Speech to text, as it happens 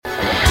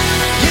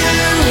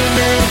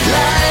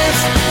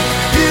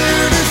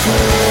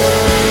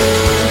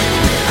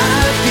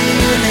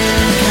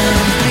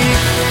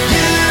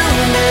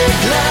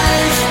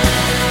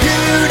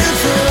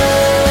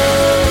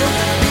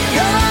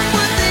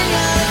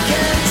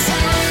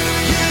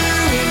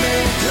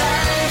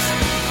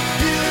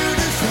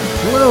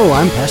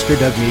I'm Pastor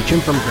Doug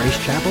Meacham from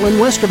Grace Chapel in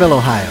Westerville,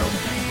 Ohio.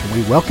 And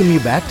we welcome you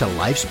back to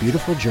Life's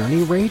Beautiful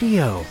Journey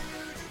Radio.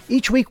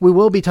 Each week we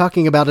will be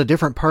talking about a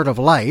different part of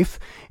life,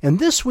 and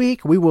this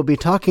week we will be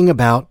talking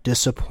about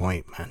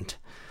disappointment.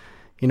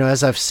 You know,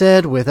 as I've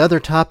said with other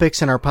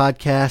topics in our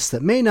podcast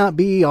that may not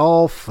be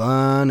all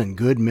fun and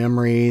good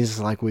memories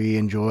like we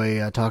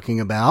enjoy talking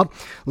about,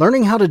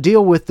 learning how to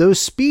deal with those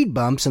speed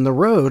bumps in the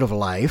road of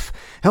life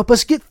help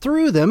us get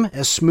through them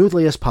as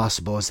smoothly as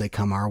possible as they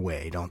come our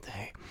way, don't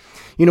they?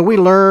 You know, we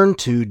learn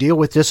to deal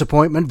with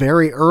disappointment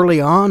very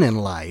early on in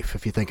life,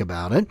 if you think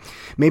about it.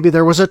 Maybe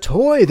there was a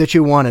toy that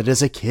you wanted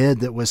as a kid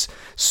that was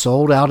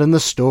sold out in the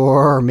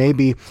store, or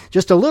maybe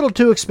just a little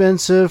too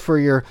expensive for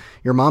your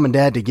mom and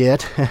dad to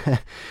get.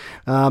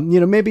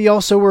 Maybe you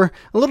also were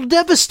a little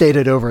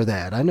devastated over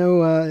that. I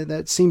know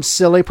that seems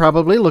silly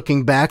probably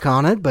looking back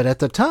on it, but at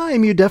the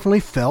time you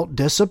definitely felt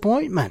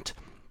disappointment.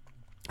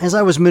 As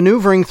I was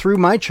maneuvering through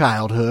my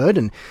childhood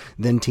and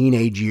then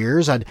teenage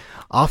years, I'd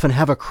often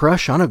have a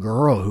crush on a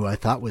girl who I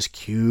thought was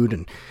cute,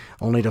 and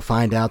only to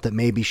find out that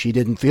maybe she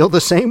didn't feel the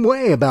same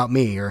way about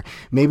me, or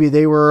maybe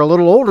they were a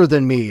little older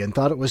than me and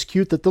thought it was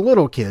cute that the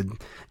little kid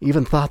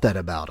even thought that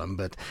about them.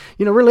 But,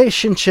 you know,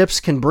 relationships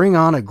can bring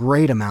on a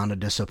great amount of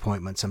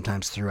disappointment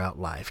sometimes throughout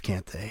life,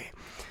 can't they?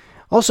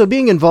 Also,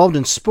 being involved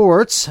in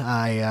sports,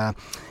 I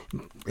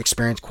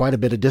experienced quite a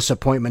bit of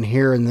disappointment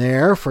here and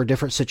there for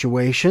different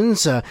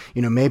situations.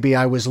 Maybe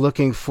I was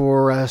looking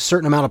for a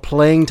certain amount of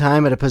playing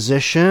time at a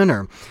position,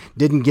 or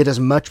didn't get as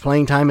much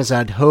playing time as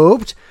I'd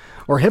hoped,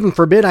 or heaven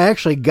forbid I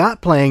actually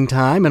got playing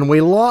time and we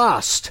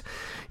lost.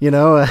 You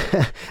know,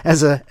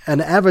 as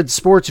an avid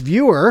sports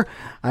viewer,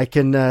 I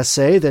can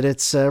say that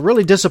it's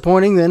really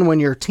disappointing then when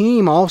your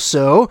team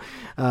also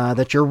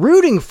that you're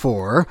rooting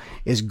for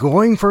is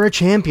going for a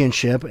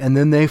championship and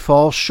then they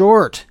fall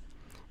short.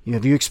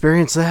 Have you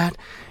experienced that?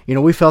 You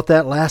know, we felt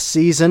that last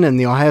season in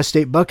the Ohio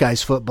State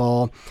Buckeyes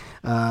football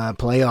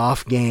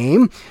playoff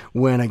game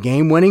when a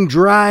game-winning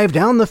drive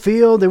down the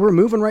field, they were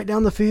moving right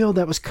down the field,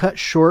 that was cut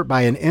short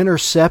by an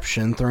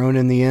interception thrown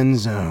in the end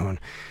zone.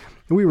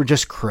 We were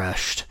just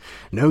crushed.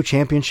 No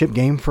championship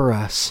game for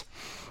us.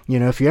 You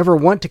know, if you ever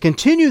want to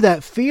continue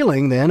that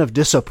feeling then of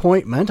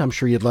disappointment, I'm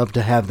sure you'd love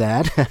to have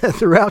that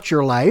throughout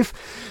your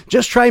life,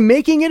 just try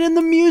making it in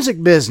the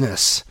music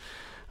business.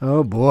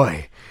 Oh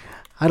boy.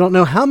 I don't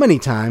know how many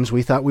times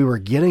we thought we were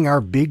getting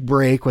our big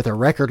break with a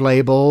record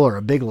label or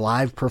a big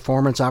live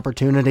performance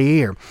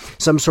opportunity or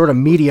some sort of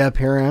media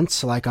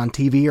appearance like on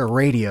TV or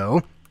radio.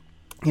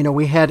 You know,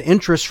 we had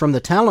interest from the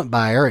talent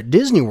buyer at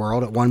Disney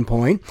World at one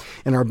point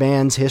in our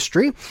band's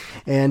history,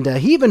 and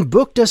he even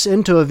booked us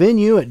into a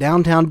venue at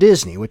downtown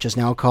Disney, which is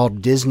now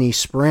called Disney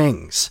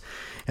Springs.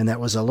 And that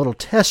was a little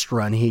test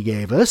run he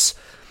gave us.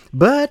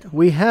 But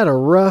we had a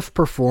rough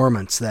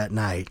performance that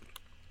night.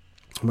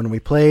 When we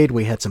played,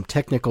 we had some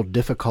technical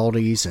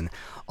difficulties and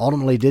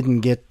ultimately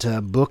didn't get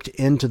booked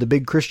into the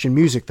big Christian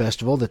music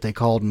festival that they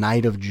called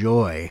Night of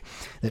Joy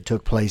that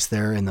took place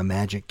there in the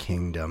Magic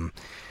Kingdom.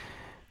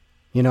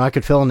 You know, I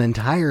could fill an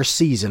entire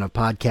season of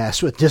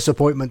podcasts with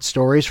disappointment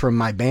stories from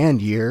my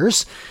band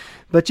years.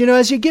 But, you know,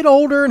 as you get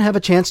older and have a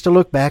chance to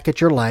look back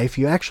at your life,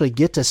 you actually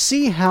get to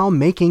see how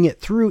making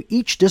it through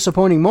each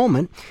disappointing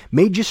moment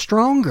made you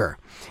stronger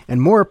and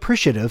more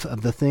appreciative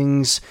of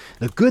the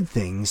good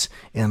things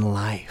in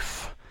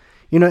life.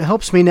 You know, it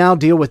helps me now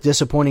deal with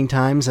disappointing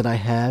times that I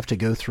have to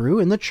go through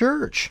in the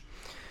church.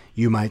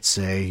 You might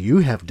say, you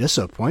have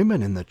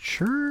disappointment in the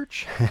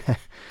church?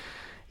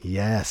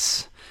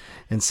 Yes.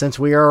 And since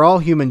we are all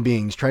human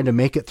beings trying to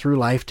make it through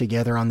life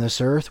together on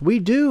this earth, we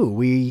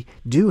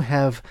do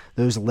have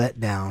those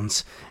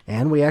letdowns,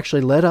 and we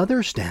actually let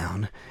others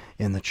down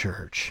in the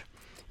church.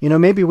 You know,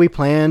 maybe we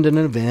planned an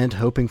event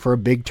hoping for a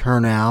big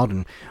turnout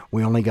and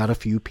we only got a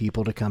few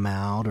people to come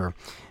out, or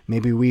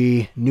maybe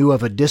we knew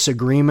of a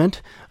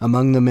disagreement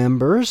among the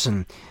members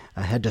and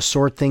had to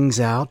sort things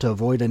out to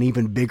avoid an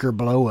even bigger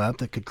blow-up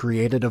that could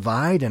create a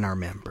divide in our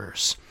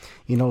members.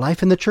 You know,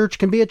 life in the church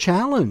can be a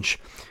challenge.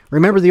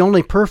 Remember, the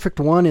only perfect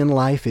one in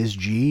life is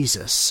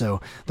Jesus,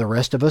 so the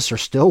rest of us are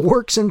still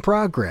works in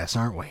progress,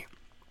 aren't we?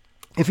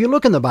 If you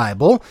look in the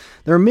Bible,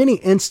 there are many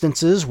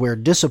instances where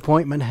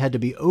disappointment had to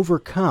be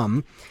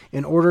overcome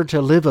in order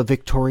to live a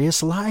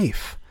victorious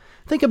life.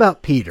 Think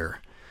about Peter.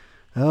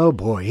 Oh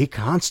boy, he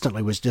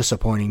constantly was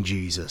disappointing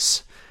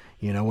Jesus.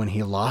 You know, when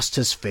he lost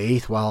his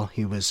faith while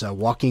he was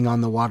walking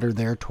on the water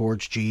there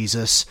towards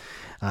Jesus,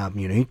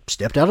 he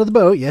stepped out of the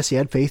boat. Yes, he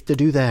had faith to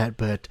do that.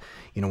 But,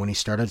 you know, when he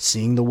started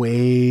seeing the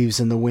waves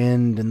and the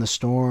wind and the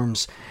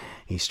storms,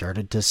 he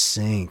started to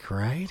sink,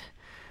 right?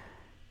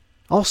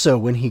 Also,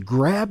 when he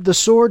grabbed the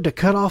sword to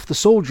cut off the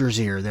soldier's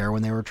ear there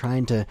when they were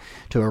trying to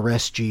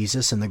arrest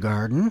Jesus in the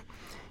garden,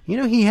 you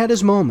know, he had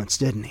his moments,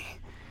 didn't he?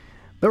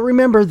 But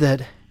remember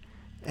that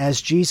as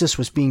Jesus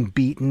was being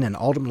beaten and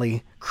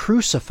ultimately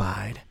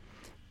crucified,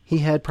 he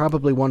had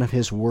probably one of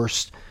his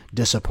worst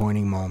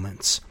disappointing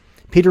moments.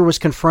 Peter was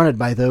confronted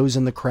by those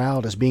in the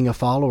crowd as being a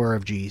follower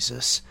of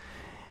Jesus.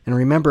 And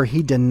remember,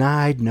 he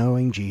denied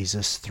knowing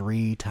Jesus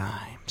 3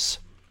 times.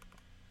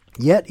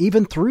 Yet,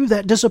 even through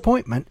that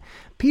disappointment,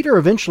 Peter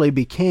eventually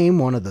became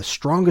one of the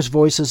strongest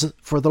voices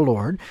for the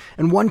Lord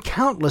and won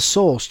countless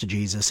souls to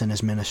Jesus in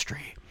his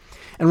ministry.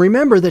 And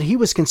remember that he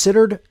was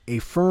considered a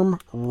firm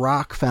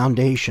rock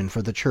foundation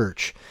for the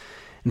church.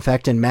 In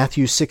fact, in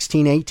Matthew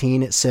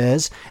 16:18 it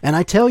says, "And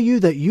I tell you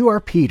that you are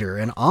Peter,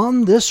 and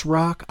on this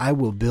rock I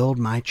will build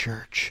my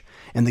church,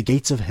 and the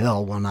gates of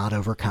hell will not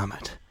overcome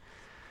it."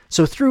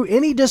 So through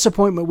any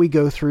disappointment we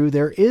go through,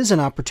 there is an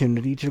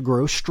opportunity to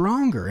grow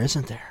stronger,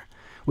 isn't there?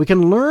 We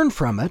can learn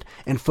from it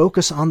and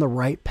focus on the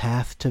right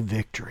path to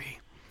victory.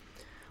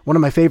 One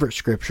of my favorite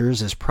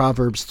scriptures is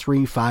Proverbs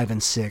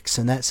 3:5-6,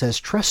 and that says,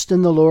 "Trust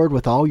in the Lord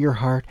with all your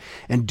heart,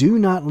 and do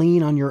not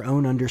lean on your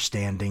own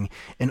understanding.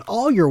 In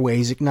all your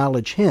ways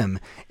acknowledge Him,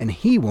 and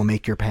He will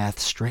make your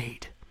path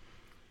straight."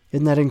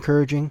 Isn't that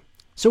encouraging?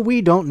 So we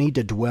don't need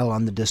to dwell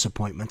on the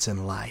disappointments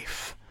in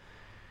life.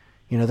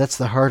 That's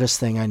the hardest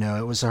thing I know.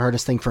 It was the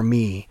hardest thing for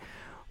me,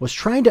 was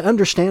trying to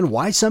understand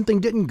why something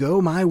didn't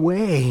go my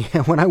way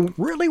when I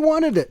really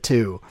wanted it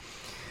to.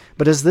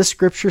 But as this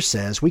scripture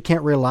says, we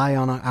can't rely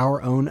on our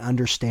own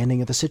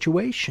understanding of the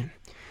situation.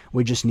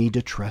 We just need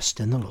to trust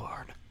in the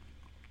Lord.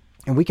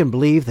 And we can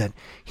believe that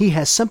He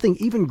has something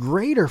even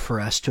greater for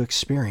us to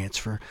experience,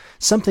 for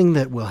something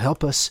that will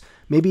help us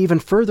maybe even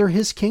further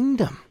His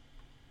kingdom.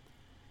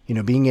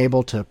 Being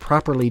able to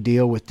properly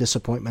deal with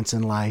disappointments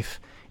in life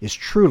is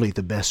truly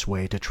the best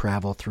way to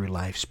travel through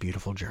life's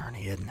beautiful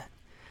journey, isn't it?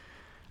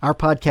 Our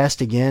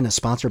podcast, again, is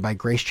sponsored by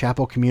Grace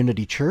Chapel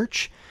Community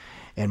Church,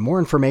 and more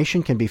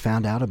information can be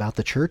found out about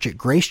the church at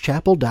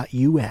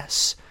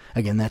gracechapel.us.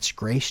 Again, that's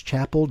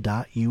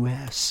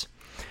gracechapel.us.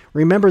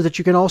 Remember that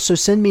you can also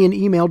send me an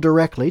email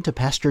directly to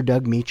Pastor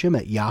Doug Meacham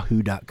at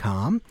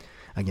yahoo.com.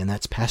 Again,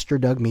 that's Pastor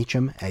Doug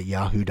Meacham at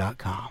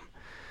yahoo.com.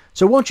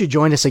 So won't you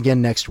join us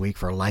again next week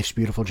for Life's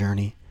Beautiful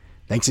Journey?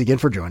 Thanks again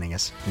for joining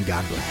us, and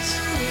God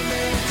bless.